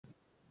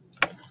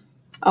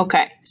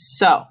Okay,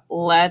 so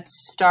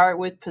let's start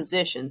with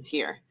positions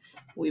here.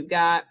 We've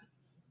got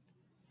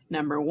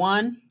number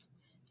 1,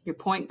 your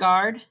point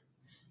guard.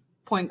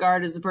 Point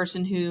guard is the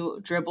person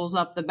who dribbles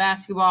up the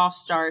basketball,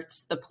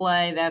 starts the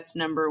play. That's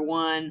number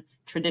 1,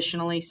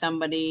 traditionally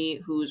somebody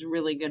who's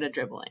really good at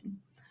dribbling.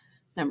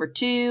 Number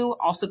 2,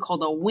 also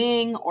called a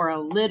wing or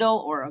a little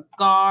or a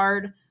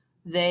guard.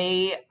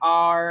 They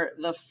are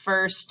the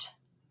first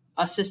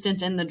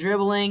assistant in the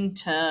dribbling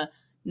to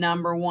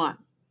number 1.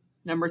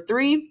 Number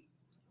 3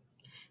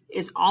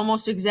 is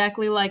almost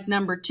exactly like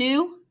number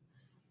 2,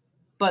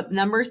 but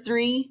number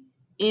 3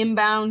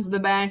 inbounds the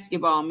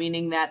basketball,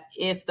 meaning that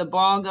if the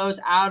ball goes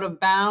out of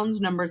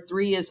bounds, number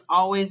 3 is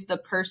always the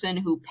person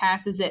who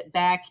passes it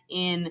back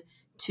in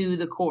to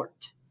the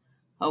court.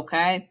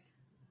 Okay?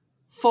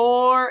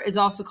 4 is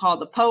also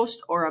called a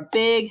post or a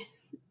big,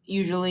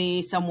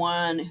 usually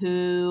someone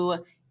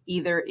who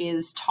either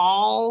is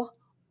tall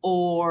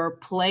or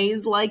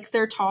plays like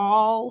they're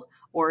tall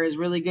or is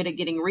really good at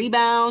getting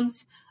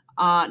rebounds.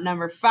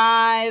 Number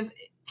 5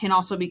 can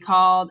also be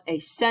called a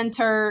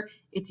center.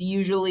 It's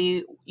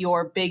usually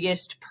your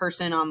biggest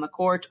person on the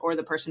court or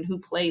the person who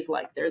plays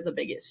like they're the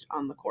biggest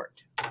on the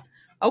court.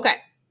 Okay.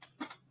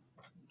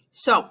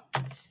 So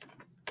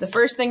the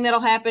first thing that'll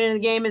happen in the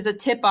game is a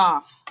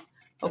tip-off.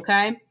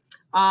 Okay.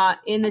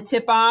 In the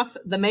tip-off,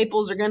 the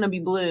Maples are going to be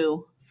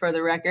blue, for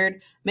the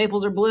record.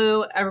 Maples are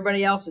blue.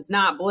 Everybody else is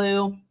not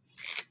blue.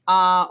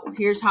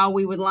 Here's how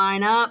we would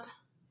line up.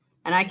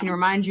 And I can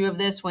remind you of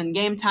this when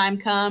game time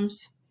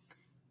comes.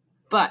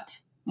 But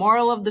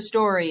moral of the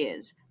story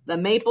is the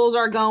Maples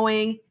are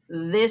going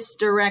this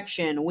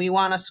direction. We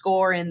want to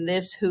score in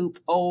this hoop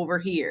over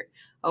here.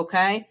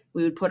 Okay?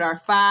 We would put our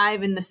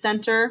 5 in the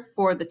center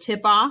for the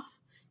tip-off.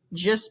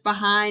 Just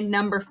behind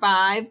number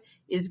 5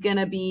 is going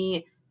to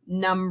be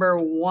number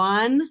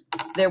 1.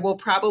 There will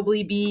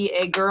probably be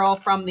a girl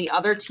from the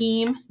other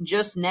team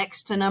just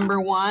next to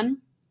number 1.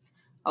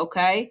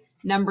 Okay?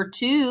 Number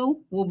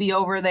 2 will be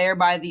over there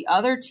by the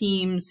other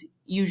team's,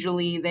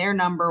 usually their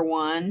number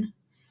 1.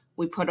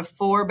 We put a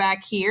 4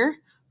 back here.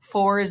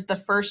 4 is the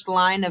first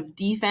line of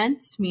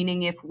defense,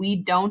 meaning if we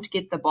don't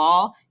get the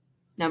ball,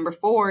 number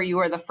 4, you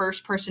are the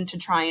first person to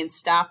try and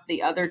stop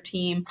the other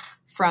team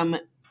from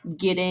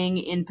getting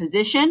in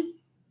position.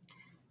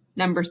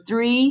 Number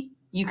 3,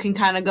 you can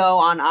kind of go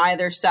on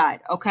either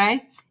side,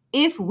 okay?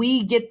 If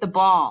we get the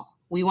ball,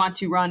 we want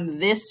to run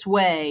this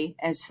way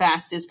as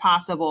fast as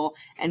possible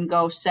and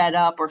go set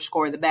up or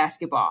score the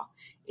basketball.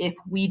 If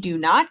we do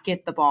not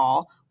get the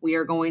ball, we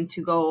are going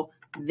to go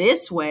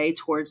this way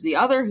towards the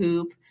other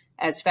hoop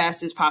as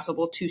fast as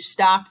possible to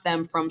stop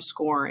them from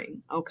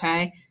scoring,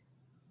 okay?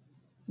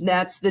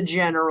 That's the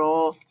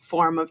general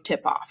form of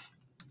tip-off.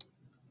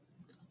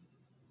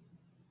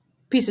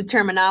 Piece of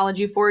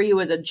terminology for you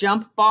is a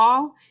jump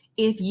ball.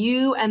 If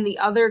you and the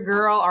other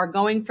girl are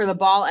going for the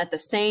ball at the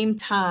same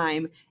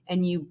time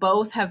and you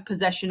both have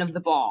possession of the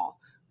ball,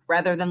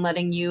 rather than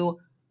letting you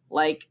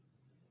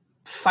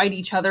fight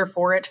each other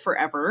for it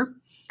forever,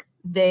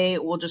 they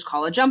will just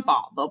call a jump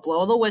ball. They'll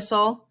blow the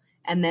whistle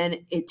and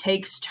then it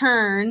takes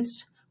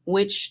turns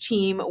which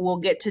team will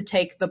get to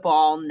take the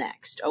ball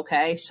next.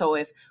 Okay. So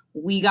if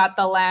we got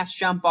the last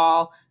jump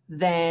ball,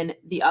 then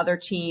the other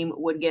team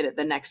would get it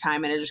the next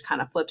time and it just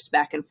kind of flips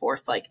back and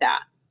forth like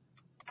that.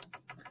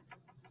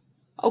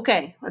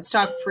 Okay, let's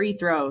talk free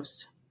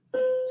throws.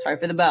 Sorry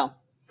for the bell.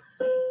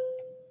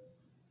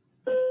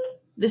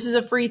 This is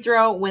a free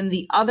throw when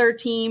the other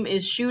team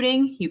is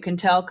shooting. You can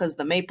tell because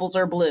the Maples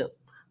are blue.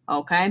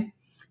 Okay?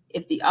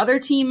 If the other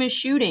team is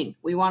shooting,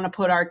 we want to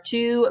put our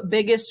 2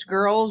 biggest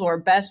girls or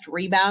best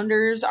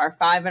rebounders, our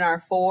 5 and our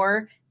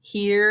 4,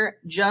 here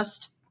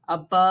just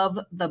above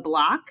the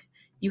block.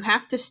 You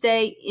have to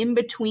stay in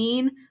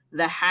between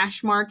the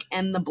hash mark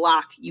and the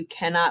block. You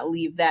cannot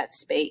leave that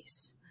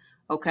space.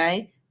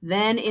 Okay?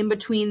 Then in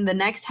between the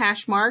next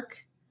hash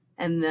mark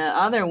and the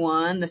other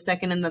one, the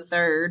second and the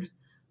third,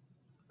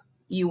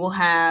 you will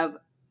have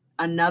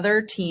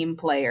another team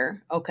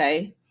player,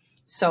 okay?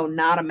 So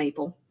not a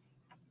Maple.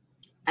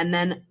 And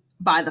then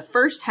by the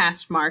first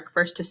hash mark,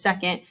 first to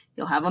second,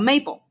 you'll have a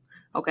Maple.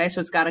 Okay,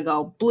 so it's got to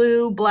go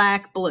blue,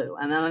 black, blue.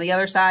 And then on the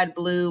other side,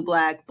 blue,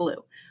 black,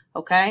 blue.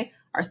 Okay,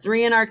 our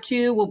 3 and our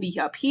 2 will be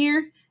up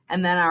here.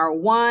 And then our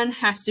 1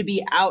 has to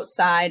be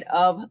outside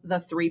of the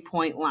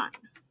 3-point line.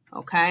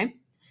 Okay.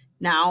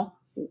 Now,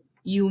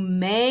 you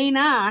may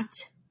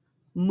not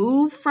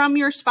move from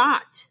your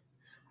spot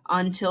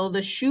until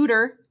the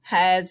shooter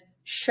has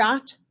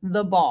shot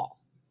the ball.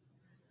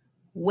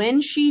 When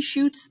she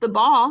shoots the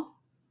ball,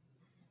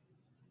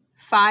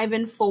 5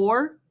 and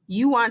 4,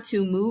 you want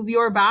to move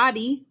your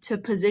body to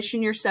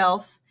position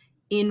yourself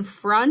in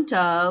front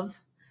of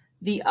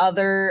the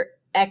other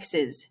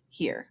X's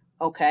here,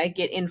 okay?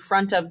 Get in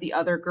front of the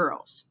other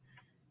girls.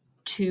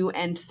 2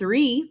 and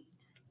 3,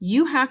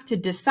 you have to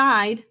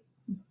decide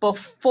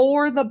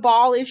before the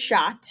ball is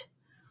shot,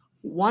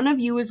 one of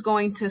you is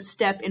going to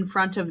step in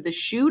front of the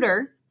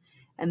shooter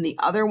and the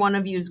other one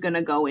of you is going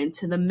to go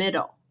into the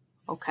middle,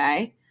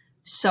 okay?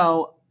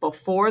 So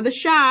before the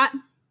shot,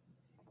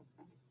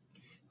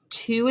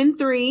 2 and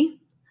 3,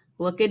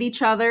 look at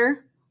each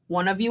other.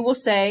 One of you will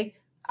say,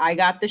 I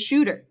got the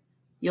shooter.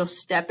 You'll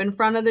step in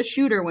front of the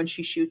shooter when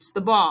she shoots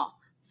the ball.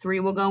 3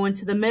 will go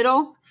into the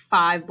middle,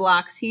 5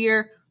 blocks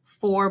here,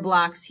 4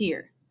 blocks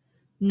here.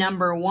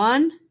 Number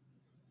 1,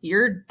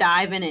 you're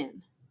diving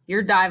in.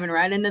 You're diving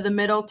right into the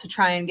middle to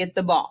try and get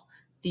the ball.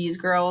 These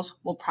girls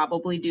will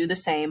probably do the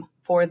same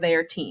for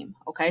their team.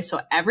 Okay,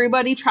 so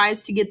everybody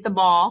tries to get the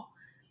ball,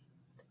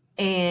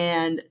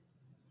 and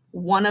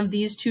one of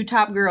these 2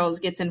 top girls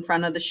gets in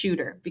front of the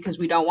shooter because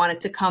we don't want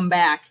it to come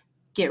back,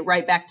 get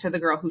right back to the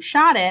girl who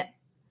shot it,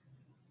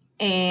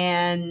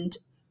 and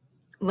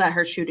let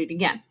her shoot it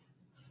again.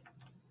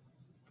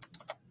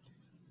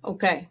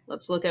 Okay,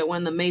 let's look at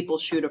when the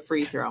Maples shoot a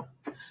free throw.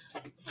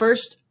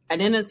 First, I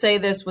didn't say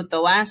this with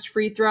the last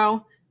free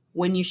throw.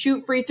 When you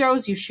shoot free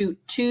throws, you shoot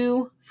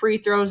 2 free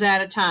throws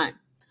at a time.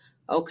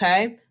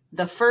 Okay?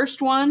 The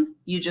first one,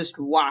 you just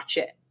watch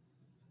it.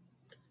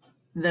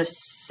 The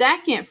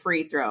second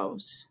free throw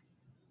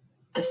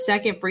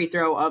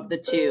of the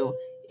 2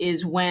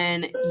 is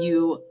when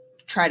you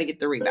try to get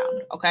the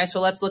rebound. Okay? So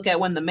let's look at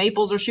when the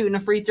Maples are shooting a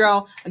free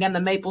throw. Again, the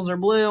Maples are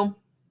blue.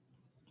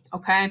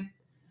 Okay?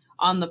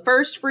 On the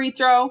first free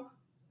throw,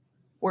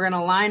 we're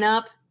going to line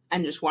up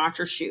and just watch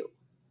her shoot.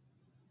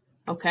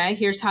 Okay,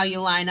 here's how you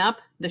line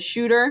up. The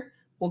shooter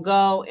will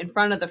go in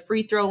front of the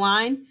free throw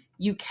line.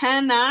 You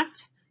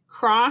cannot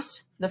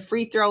cross the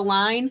free throw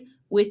line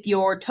with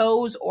your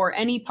toes or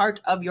any part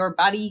of your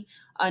body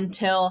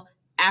until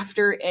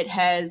after it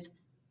has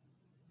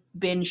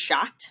been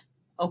shot.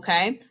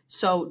 Okay,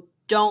 so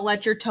don't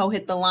let your toe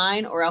hit the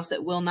line or else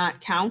it will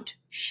not count.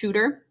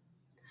 Shooter.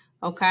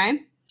 Okay,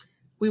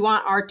 we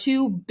want our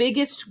 2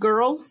 biggest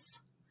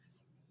girls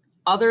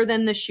other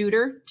than the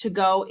shooter to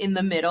go in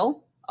the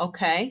middle.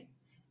 Okay.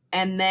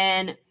 And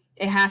then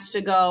it has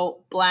to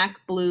go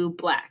black, blue,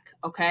 black,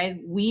 okay?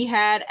 We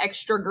had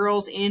extra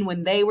girls in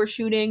when they were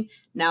shooting.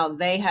 Now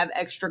they have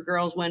extra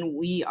girls when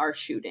we are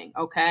shooting,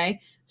 okay?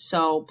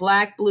 So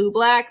black, blue,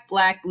 black,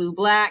 black, blue,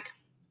 black,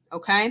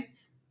 okay?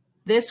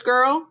 This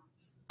girl,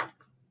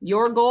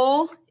 your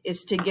goal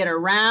is to get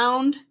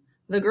around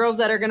the girls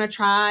that are going to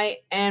try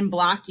and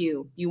block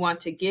you. You want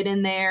to get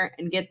in there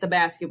and get the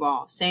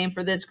basketball. Same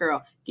for this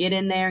girl. Get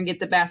in there and get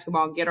the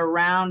basketball. Get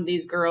around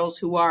these girls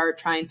who are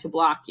trying to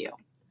block you.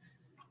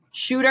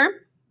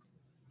 Shooter,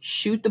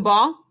 shoot the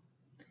ball.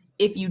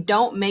 If you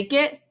don't make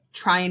it,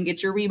 try and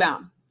get your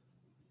rebound.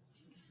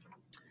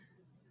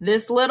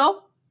 This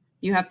little,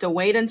 you have to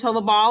wait until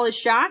the ball is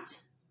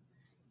shot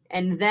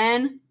and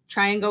then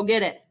try and go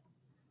get it.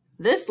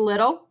 This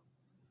little,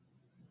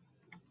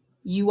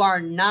 you are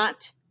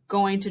not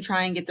going to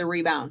try and get the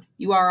rebound.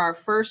 You are our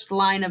first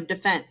line of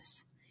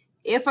defense.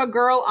 If a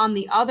girl on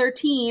the other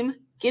team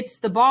gets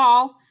the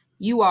ball,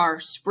 you are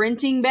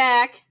sprinting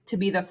back to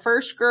be the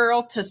first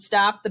girl to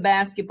stop the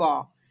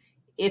basketball.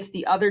 If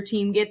the other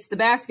team gets the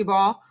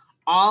basketball,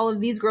 all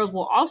of these girls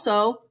will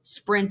also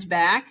sprint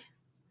back.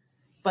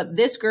 But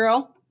this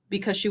girl,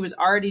 because she was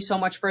already so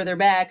much further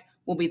back,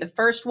 will be the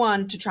first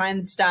one to try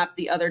and stop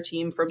the other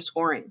team from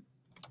scoring.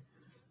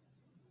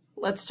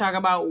 Let's talk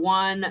about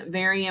one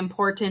very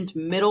important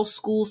middle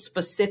school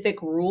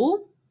specific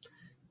rule.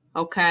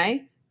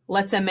 Okay,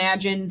 let's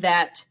imagine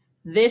that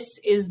this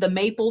is the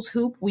Maples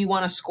hoop. We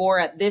want to score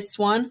at this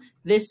one.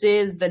 This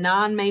is the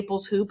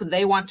non-Maples hoop.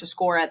 They want to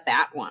score at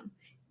that one.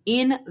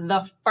 In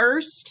the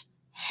first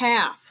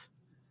half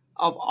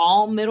of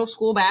all middle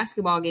school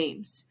basketball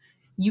games,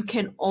 you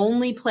can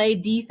only play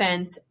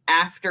defense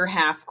after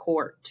half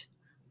court.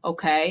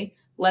 Okay,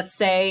 let's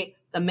say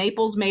the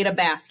Maples made a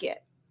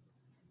basket.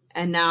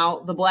 And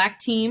now the black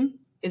team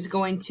is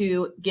going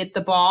to get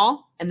the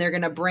ball and they're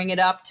going to bring it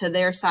up to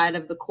their side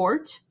of the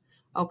court.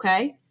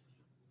 Okay.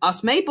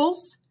 Us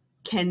Maples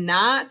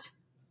cannot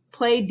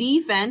play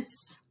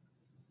defense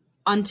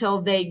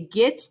until they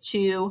get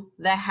to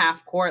the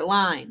half court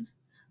line.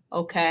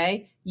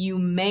 Okay. You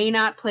may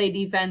not play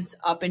defense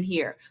up in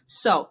here.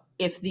 So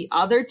if the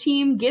other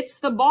team gets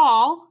the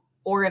ball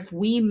or if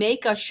we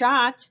make a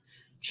shot,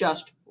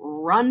 just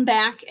run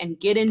back and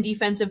get in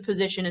defensive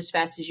position as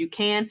fast as you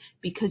can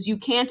because you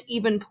can't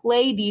even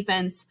play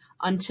defense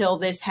until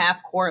this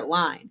half court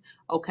line.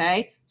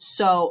 Okay,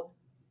 so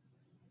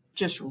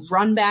just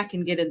run back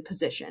and get in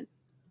position.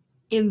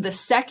 In the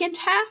second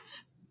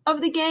half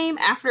of the game,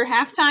 after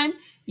halftime,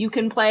 you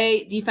can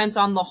play defense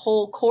on the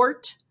whole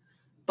court,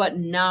 but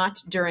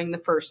not during the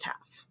first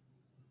half.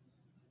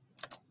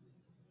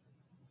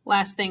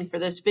 Last thing for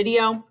this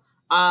video,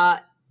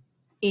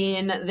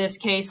 in this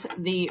case,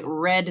 the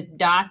red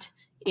dot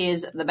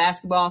is the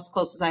basketball. It's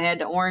close as I had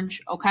to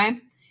orange, okay?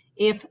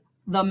 If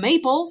the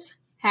Maples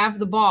have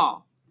the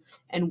ball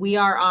and we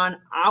are on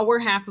our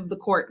half of the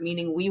court,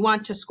 meaning we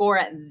want to score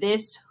at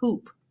this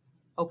hoop,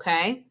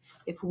 okay?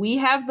 If we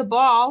have the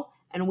ball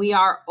and we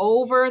are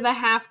over the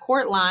half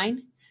court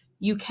line,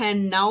 you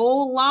can no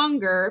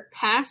longer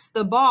pass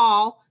the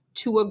ball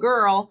to a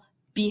girl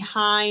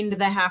behind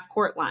the half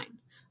court line,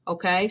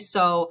 okay?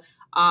 So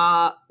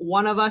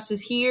one of us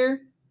is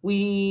here,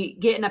 we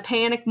get in a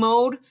panic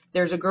mode,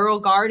 there's a girl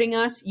guarding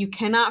us, you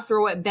cannot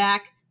throw it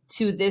back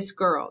to this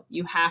girl.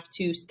 You have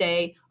to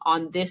stay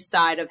on this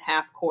side of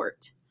half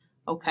court,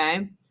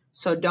 okay?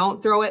 So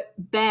don't throw it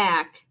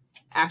back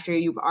after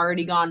you've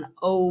already gone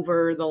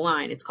over the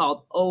line. It's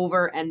called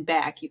over and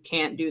back. You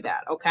can't do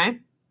that, okay?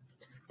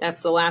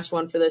 That's the last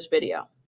one for this video.